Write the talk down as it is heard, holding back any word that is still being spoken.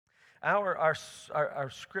Our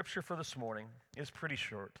scripture for this morning is pretty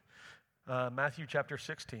short. Matthew chapter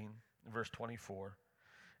 16, verse 24.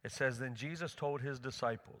 It says, "Then Jesus told his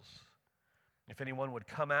disciples, 'If anyone would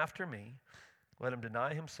come after me, let him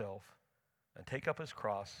deny himself and take up his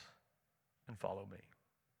cross and follow me.'"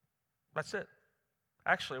 That's it.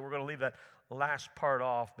 Actually, we're going to leave that last part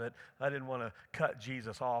off, but I didn't want to cut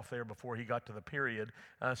Jesus off there before he got to the period.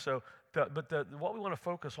 What we want to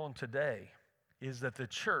focus on today is that the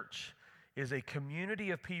church is a community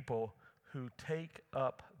of people who take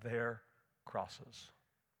up their crosses.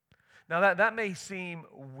 Now that may seem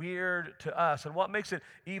weird to us, and what makes it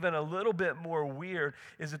even a little bit more weird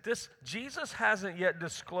is that Jesus hasn't yet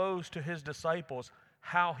disclosed to his disciples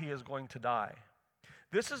how he is going to die.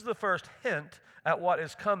 This is the first hint at what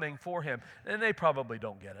is coming for him, and they probably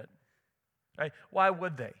don't get it. Right? Why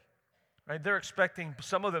would they? Right? They're expecting,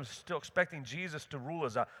 some of them still expecting Jesus to rule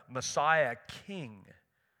as a Messiah king.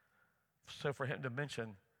 So for him to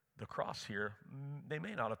mention the cross here, they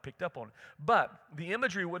may not have picked up on it. But the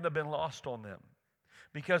imagery wouldn't have been lost on them.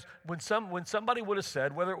 Because when somebody would have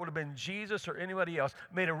said, whether it would have been Jesus or anybody else,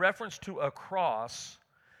 made a reference to a cross,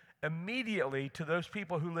 immediately to those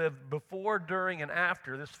people who lived before, during, and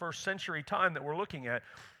after this first century time that we're looking at,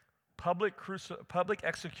 public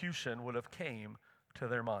execution would have came to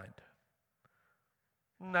their mind.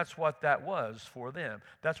 And that's what that was for them.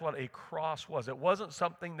 That's what a cross was. It wasn't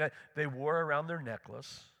something that they wore around their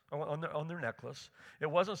necklace, on their necklace. It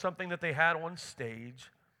wasn't something that they had on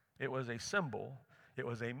stage. It was a symbol. It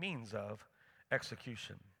was a means of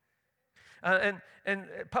execution. And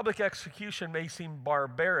public execution may seem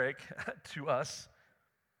barbaric to us,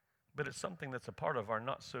 but it's something that's a part of our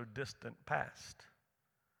not-so-distant past.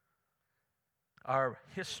 Our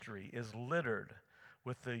history is littered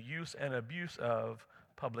with the use and abuse of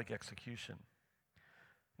public execution.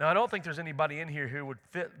 Now, I don't think there's anybody in here who would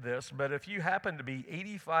fit this, but if you happen to be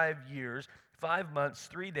 85 years, 5 months,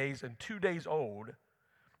 3 days, and 2 days old,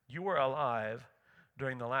 you were alive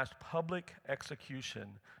during the last public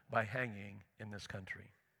execution by hanging in this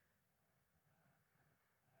country.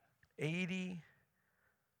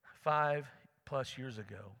 85 plus years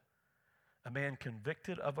ago, a man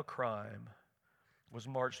convicted of a crime was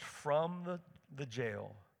marched from the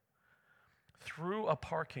jail through a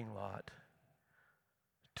parking lot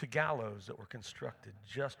to gallows that were constructed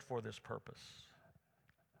just for this purpose.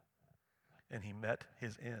 And he met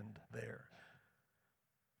his end there.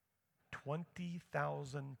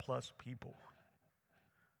 20,000 plus people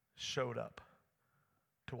showed up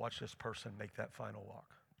to watch this person make that final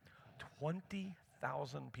walk.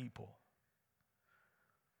 20,000 people.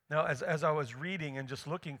 Now, as I was reading and just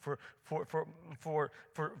looking for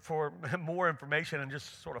more information and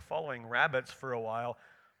just sort of following rabbits for a while,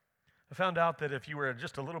 I found out that if you were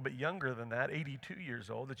just a little bit younger than that, 82 years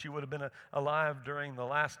old, that you would have been alive during the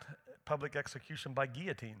last public execution by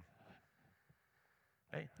guillotine.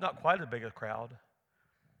 Okay? Not quite as big a crowd,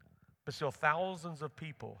 but still thousands of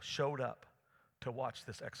people showed up to watch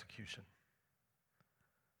this execution.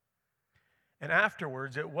 And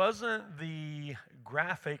afterwards, it wasn't the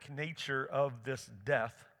graphic nature of this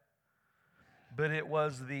death, but it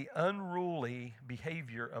was the unruly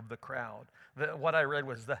behavior of the crowd. What I read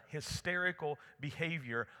was the hysterical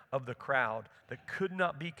behavior of the crowd that could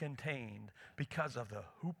not be contained because of the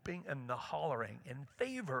whooping and the hollering in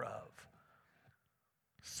favor of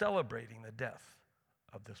celebrating the death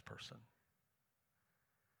of this person.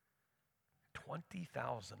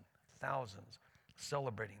 20,000, thousands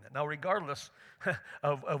celebrating that. Now, regardless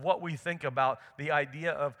of what we think about the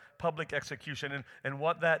idea of public execution and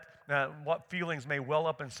what feelings may well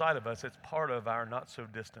up inside of us, it's part of our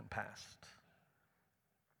not-so-distant past.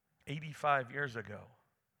 85 years ago.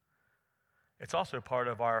 It's also part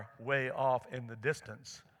of our way off in the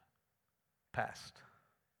distance past.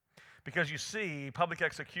 Because you see, public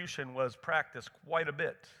execution was practiced quite a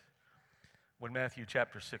bit when Matthew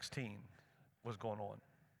chapter 16 was going on.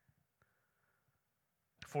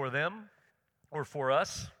 For them, or for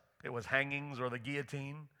us, it was hangings or the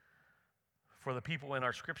guillotine. For the people in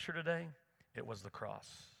our scripture today, it was the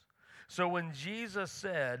cross. So when Jesus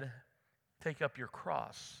said, "Take up your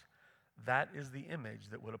cross," that is the image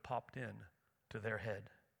that would have popped in to their head.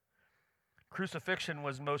 Crucifixion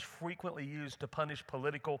was most frequently used to punish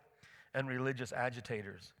political and religious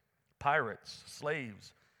agitators, pirates,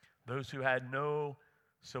 slaves, those who had no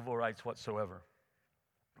civil rights whatsoever.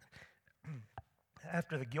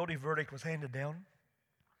 After the guilty verdict was handed down,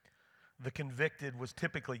 the convicted was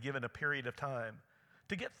typically given a period of time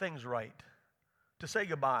to get things right, to say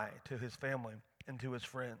goodbye to his family and to his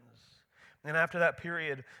friends. And after that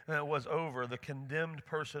period was over, the condemned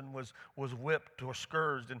person was whipped or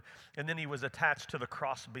scourged, and then he was attached to the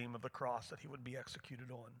crossbeam of the cross that he would be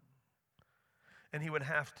executed on. And he would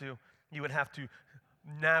have to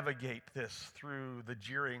navigate this through the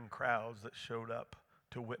jeering crowds that showed up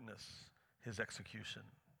to witness his execution.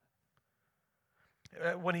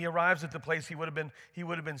 When he arrives at the place, he would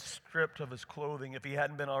have been stripped of his clothing if he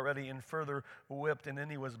hadn't been already, and further whipped, and then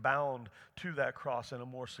he was bound to that cross in a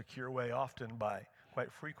more secure way,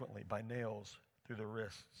 quite frequently by nails through the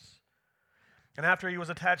wrists. And after he was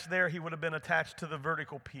attached there, he would have been attached to the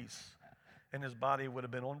vertical piece, and his body would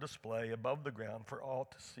have been on display above the ground for all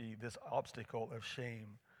to see, this obstacle of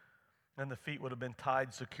shame. And the feet would have been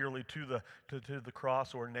tied securely to the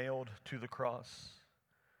cross or nailed to the cross.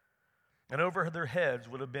 And over their heads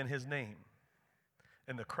would have been his name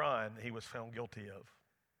and the crime that he was found guilty of.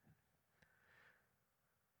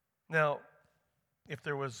 Now, if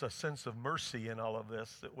there was a sense of mercy in all of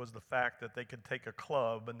this, it was the fact that they could take a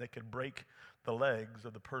club and they could break the legs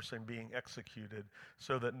of the person being executed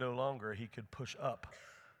so that no longer he could push up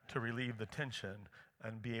to relieve the tension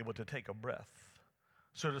and be able to take a breath.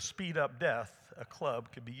 So to speed up death, a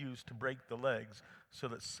club could be used to break the legs so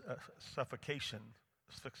that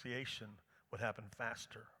asphyxiation would happen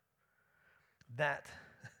faster. That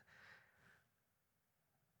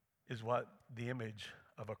is what the image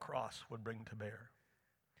of a cross would bring to bear.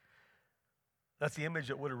 That's the image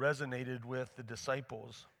that would have resonated with the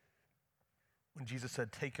disciples when Jesus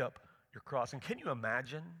said, "Take up your cross." And can you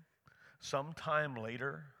imagine sometime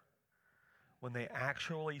later when they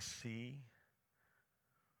actually see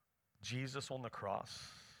Jesus on the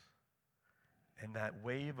cross, and that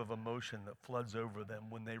wave of emotion that floods over them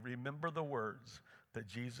when they remember the words that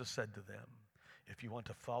Jesus said to them, "If you want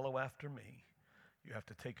to follow after me, you have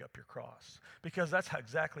to take up your cross." Because that's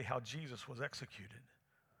exactly how Jesus was executed.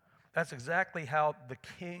 That's exactly how the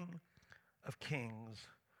King of Kings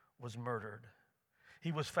was murdered.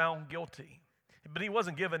 He was found guilty, but he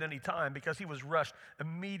wasn't given any time because he was rushed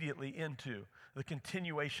immediately into the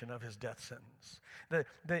continuation of his death sentence.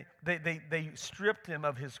 They stripped him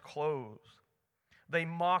of his clothes. They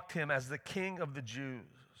mocked him as the king of the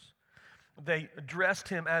Jews. They dressed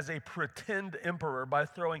him as a pretend emperor by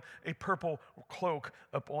throwing a purple cloak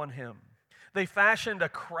upon him. They fashioned a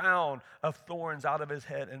crown of thorns out of his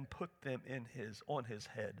head and put them on his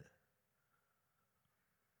head.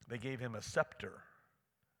 They gave him a scepter,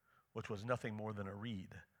 which was nothing more than a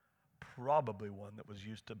reed, probably one that was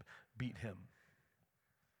used to beat him.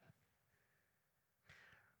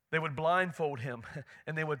 They would blindfold him,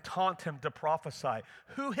 and they would taunt him to prophesy.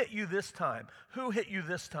 "Who hit you this time? Who hit you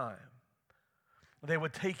this time?" They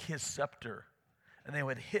would take his scepter, and they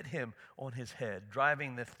would hit him on his head,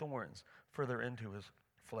 driving the thorns further into his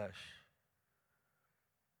flesh.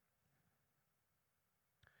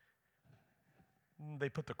 They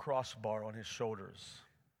put the crossbar on his shoulders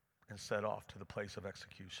and set off to the place of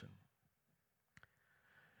execution.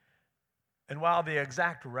 And while the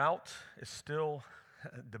exact route is still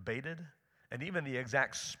debated, and even the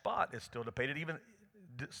exact spot is still debated, even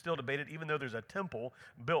though there's a temple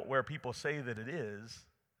built where people say that it is,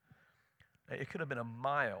 it could have been a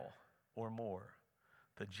mile or more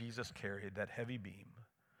that Jesus carried that heavy beam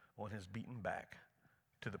on his beaten back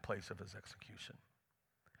to the place of his execution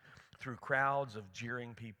through crowds of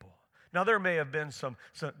jeering people. Now, there may have been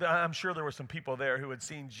I'm sure there were some people there who had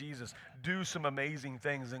seen Jesus do some amazing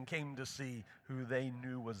things and came to see who they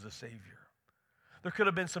knew was the Savior. There could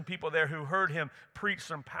have been some people there who heard him preach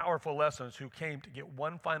some powerful lessons, who came to get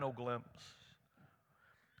one final glimpse.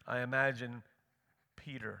 I imagine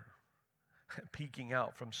Peter peeking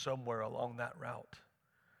out from somewhere along that route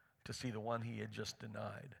to see the one he had just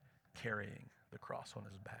denied carrying the cross on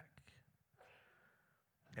his back.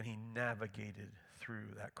 And he navigated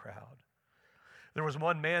through that crowd. There was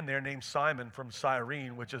one man there named Simon from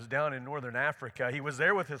Cyrene, which is down in northern Africa. He was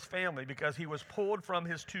there with his family because he was pulled from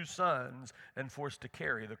his two sons and forced to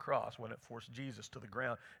carry the cross when it forced Jesus to the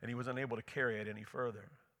ground, and he was unable to carry it any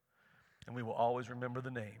further. And we will always remember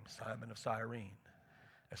the name Simon of Cyrene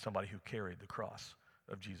as somebody who carried the cross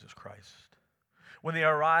of Jesus Christ. When they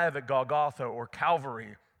arrive at Golgotha or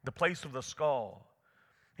Calvary, the place of the skull,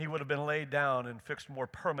 he would have been laid down and fixed more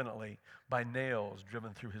permanently by nails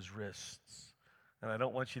driven through his wrists. And I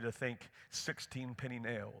don't want you to think 16 penny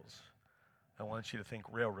nails. I want you to think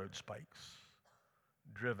railroad spikes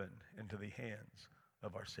driven into the hands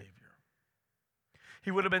of our Savior.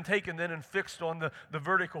 He would have been taken then and fixed on the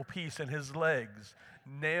vertical piece, and his legs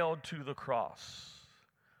nailed to the cross.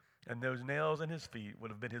 And those nails in his feet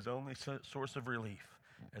would have been his only source of relief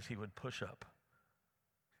as he would push up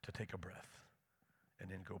to take a breath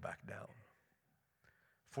and then go back down.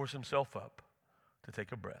 force himself up to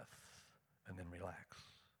take a breath, and then relax.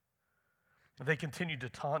 They continued to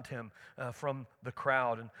taunt him from the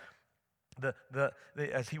crowd. And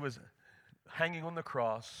as he was hanging on the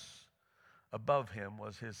cross, above him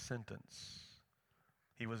was his sentence.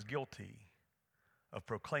 He was guilty of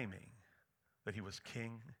proclaiming that he was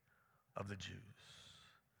King of the Jews.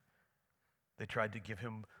 They tried to give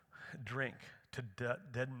him drink to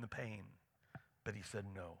deaden the pain, but he said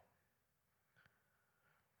no.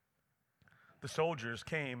 The soldiers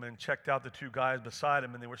came and checked out the two guys beside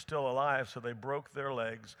him, and they were still alive, so they broke their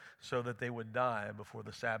legs so that they would die before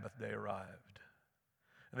the Sabbath day arrived.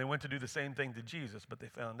 And they went to do the same thing to Jesus, but they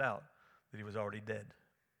found out that he was already dead,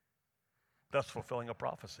 thus fulfilling a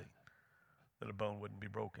prophecy that a bone wouldn't be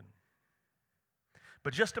broken.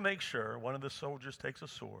 But just to make sure, one of the soldiers takes a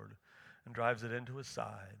sword and drives it into his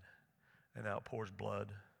side and outpours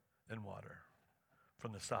blood and water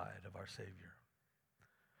from the side of our Savior.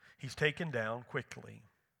 He's taken down quickly.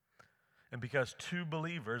 And because two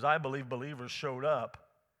believers, I believe believers, showed up,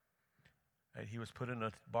 and he was put in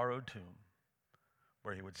a borrowed tomb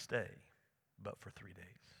where he would stay, but for 3 days.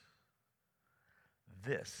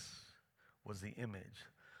 This was the image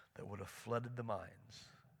that would have flooded the minds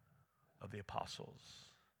of the apostles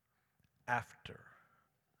after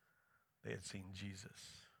they had seen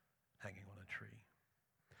Jesus hanging on a tree.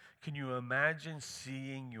 Can you imagine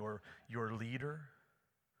seeing your leader,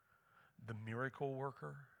 the miracle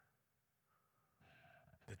worker,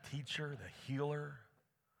 the teacher, the healer,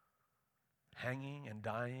 hanging and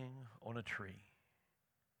dying on a tree?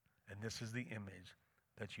 And this is the image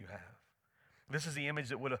that you have. This is the image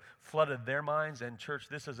that would have flooded their minds, and church,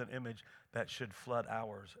 this is an image that should flood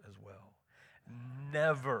ours as well.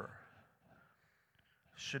 Never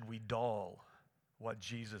should we dull what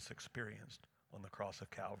Jesus experienced on the cross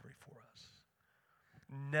of Calvary for us.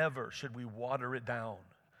 Never should we water it down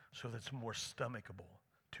so that it's more stomachable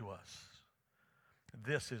to us.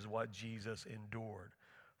 This is what Jesus endured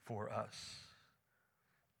for us.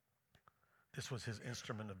 This was his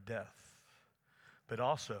instrument of death. But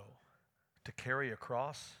also, to carry a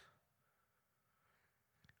cross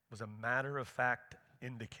was a matter-of-fact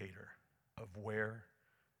indicator of where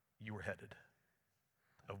you were headed,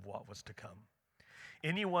 of what was to come.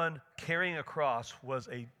 Anyone carrying a cross was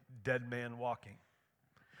a dead man walking.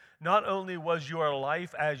 Not only was your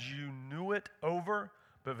life as you knew it over,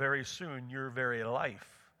 but very soon your very life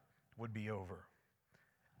would be over.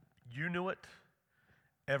 You knew it.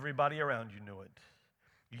 Everybody around you knew it.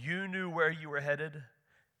 You knew where you were headed.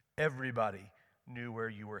 Everybody knew where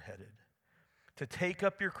you were headed. To take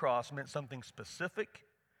up your cross meant something specific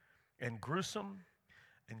and gruesome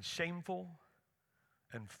and shameful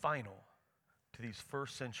and final to these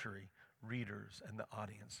first century readers and the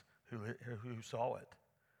audience who saw it.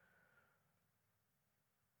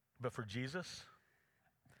 But for Jesus,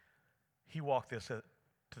 he walked this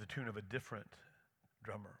to the tune of a different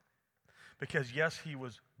drummer. Because yes, he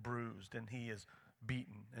was bruised and he is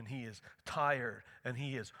beaten and he is tired and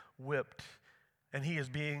he is whipped and he is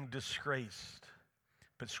being disgraced.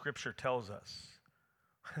 But Scripture tells us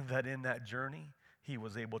that in that journey, he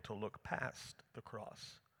was able to look past the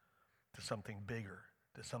cross to something bigger,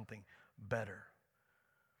 to something better.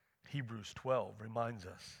 Hebrews 12 reminds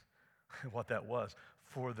us what that was.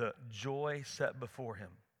 For the joy set before him,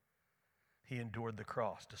 he endured the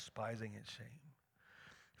cross, despising its shame.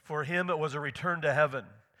 For him, it was a return to heaven,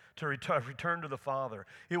 to return to the Father.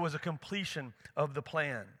 It was a completion of the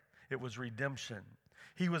plan. It was redemption.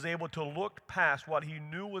 He was able to look past what he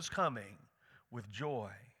knew was coming with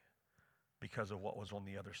joy because of what was on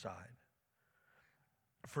the other side.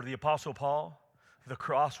 For the Apostle Paul, the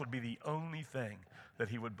cross would be the only thing that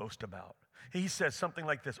he would boast about. He says something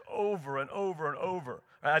like this over and over and over.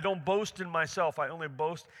 I don't boast in myself. I only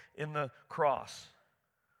boast in the cross.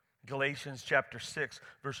 Galatians chapter 6,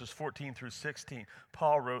 verses 14 through 16.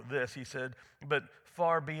 Paul wrote this. He said, "But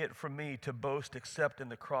far be it from me to boast except in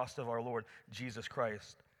the cross of our Lord Jesus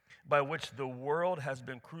Christ, by which the world has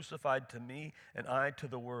been crucified to me and I to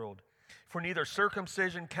the world. For neither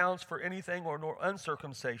circumcision counts for anything nor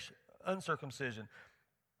uncircumcision,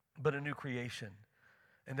 but a new creation.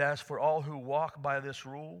 And as for all who walk by this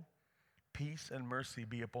rule, peace and mercy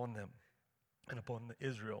be upon them and upon the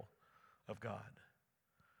Israel of God."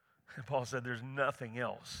 And Paul said there's nothing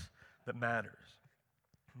else that matters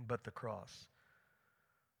but the cross.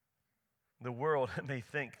 The world may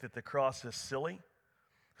think that the cross is silly,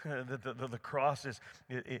 that the cross is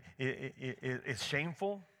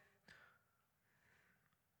shameful,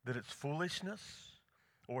 that it's foolishness,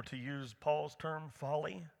 or to use Paul's term,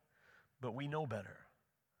 folly, but we know better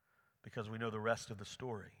because we know the rest of the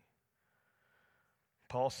story.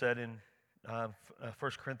 Paul said in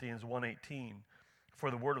 1 Corinthians 1:18,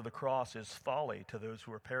 "For the word of the cross is folly to those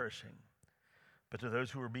who are perishing, but to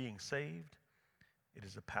those who are being saved, it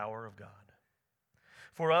is the power of God."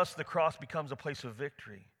 For us, the cross becomes a place of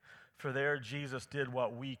victory, for there Jesus did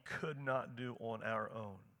what we could not do on our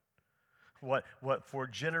own. What for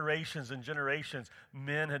generations and generations,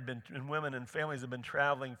 men had been, and women and families had been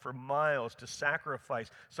traveling for miles to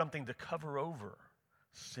sacrifice something to cover over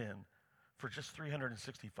sin for just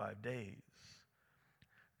 365 days.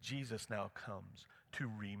 Jesus now comes to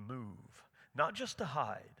remove, not just to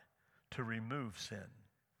hide, to remove sin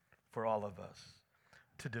for all of us,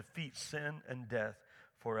 to defeat sin and death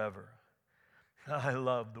forever. I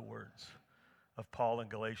love the words of Paul in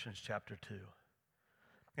Galatians chapter 2.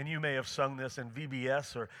 And you may have sung this in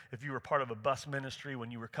VBS, or if you were part of a bus ministry when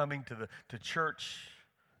you were coming to church,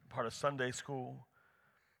 part of Sunday school.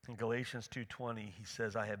 In Galatians 2:20, he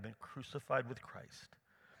says, "I have been crucified with Christ.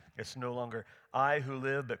 It's no longer I who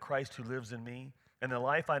live, but Christ who lives in me. And the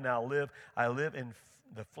life I now live, I live in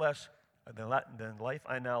the flesh. The life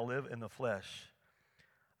I now live in the flesh,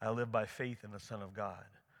 I live by faith in the Son of God,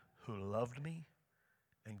 who loved me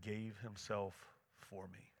and gave himself for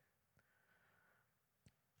me."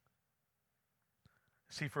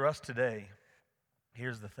 See, for us today,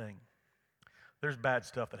 here's the thing. There's bad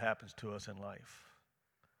stuff that happens to us in life.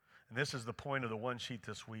 And this is the point of the one sheet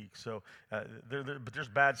this week. So, but there's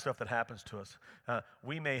bad stuff that happens to us.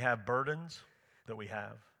 We may have burdens that we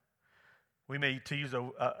have. We may, to use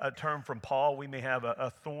a term from Paul, we may have a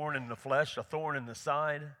thorn in the flesh, a thorn in the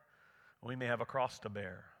side. We may have a cross to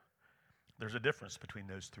bear. There's a difference between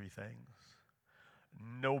those three things.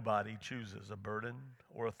 Nobody chooses a burden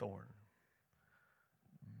or a thorn.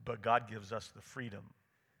 But God gives us the freedom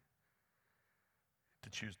to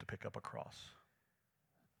choose to pick up a cross.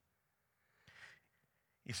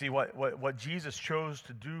 You see, what Jesus chose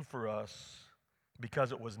to do for us,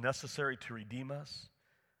 because it was necessary to redeem us,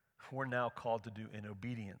 we're now called to do in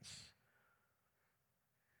obedience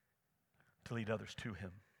to lead others to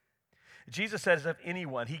him. Jesus says, if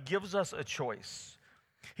anyone, he gives us a choice.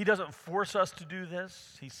 He doesn't force us to do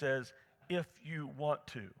this. He says, if you want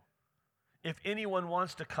to. If anyone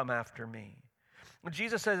wants to come after me. When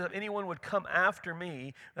Jesus says, if anyone would come after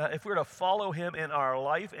me, if we were to follow him in our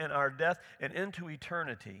life, in our death, and into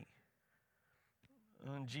eternity,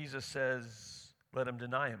 and Jesus says, let him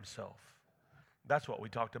deny himself. That's what we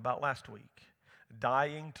talked about last week.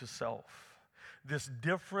 Dying to self. This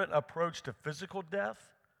different approach to physical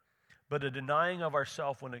death, but a denying of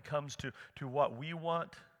ourself when it comes to what we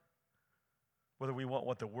want, whether we want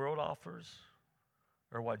what the world offers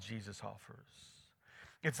or what Jesus offers.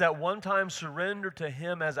 It's that one-time surrender to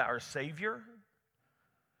him as our Savior,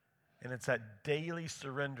 and it's that daily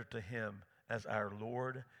surrender to him as our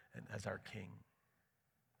Lord and as our King.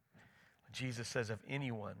 Jesus says, if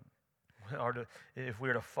anyone, if we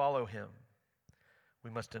are to follow him,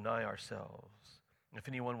 we must deny ourselves. If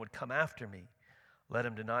anyone would come after me, let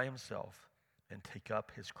him deny himself and take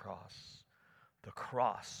up his cross. The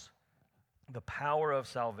cross, the power of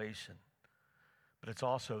salvation. But it's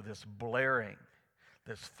also this blaring,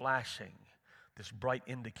 this flashing, this bright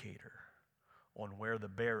indicator on where the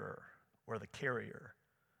bearer, where the carrier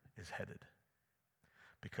is headed.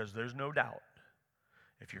 Because there's no doubt,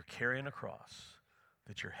 if you're carrying a cross,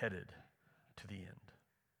 that you're headed to the end.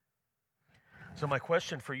 So my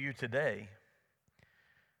question for you today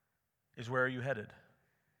is, where are you headed?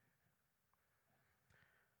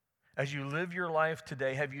 As you live your life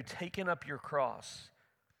today, have you taken up your cross?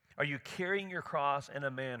 Are you carrying your cross in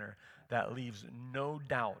a manner that leaves no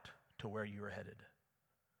doubt to where you are headed?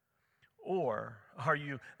 Or are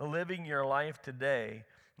you living your life today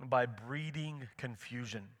by breeding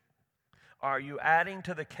confusion? Are you adding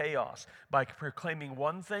to the chaos by proclaiming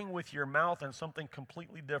one thing with your mouth and something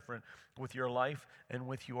completely different with your life and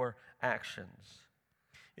with your actions?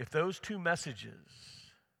 If those two messages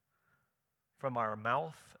from our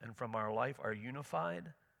mouth and from our life are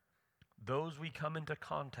unified, those we come into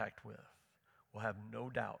contact with will have no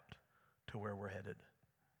doubt to where we're headed.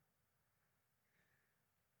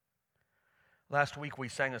 Last week we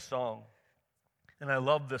sang a song, and I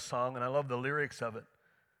love this song, and I love the lyrics of it.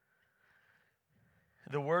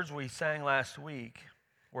 The words we sang last week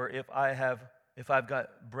were, if I've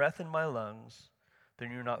got breath in my lungs,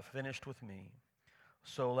 then you're not finished with me.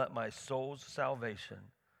 So let my soul's salvation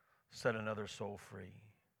set another soul free.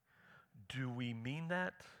 Do we mean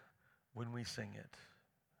that when we sing it?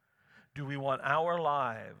 Do we want our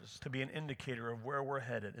lives to be an indicator of where we're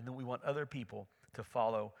headed, and then we want other people to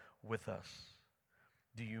follow with us?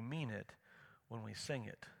 Do you mean it when we sing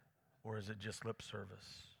it, or is it just lip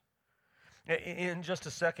service? In just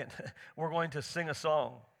a second, we're going to sing a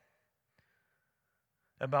song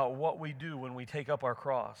about what we do when we take up our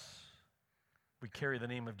cross. We carry the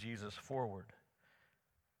name of Jesus forward.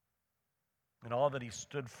 And all that he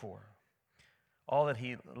stood for, all that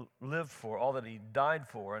he lived for, all that he died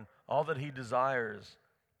for, and all that he desires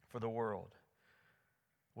for the world.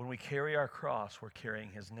 When we carry our cross, we're carrying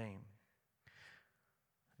his name.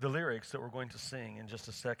 The lyrics that we're going to sing in just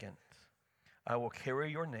a second. I will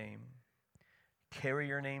carry your name,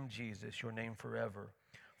 Jesus, your name forever.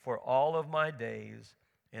 For all of my days,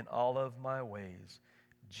 in all of my ways,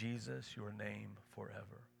 Jesus, your name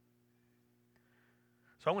forever.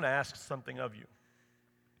 So I want to ask something of you.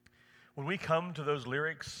 When we come to those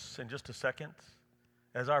lyrics in just a second,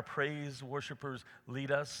 as our praise worshipers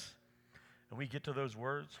lead us, and we get to those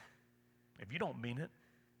words, if you don't mean it,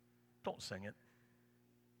 don't sing it.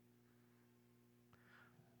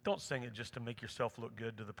 Don't sing it just to make yourself look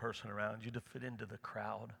good to the person around you, to fit into the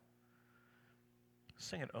crowd.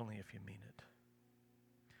 Sing it only if you mean it.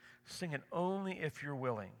 Sing it only if you're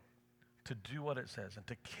willing to do what it says and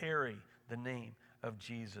to carry the name of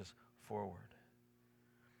Jesus forward.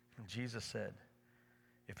 And Jesus said,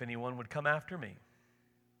 if anyone would come after me,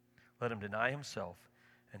 let him deny himself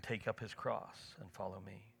and take up his cross and follow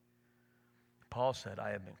me. Paul said,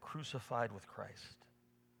 I have been crucified with Christ.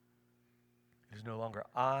 It is no longer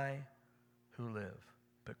I who live,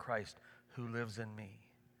 but Christ who lives in me.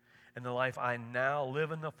 And the life I now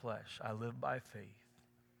live in the flesh, I live by faith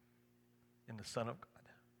in the Son of God,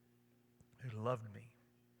 who loved me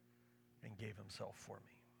and gave himself for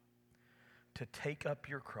me. To take up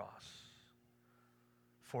your cross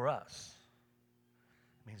for us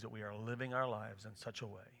means that we are living our lives in such a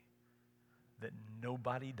way that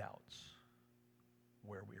nobody doubts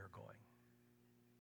where we are going.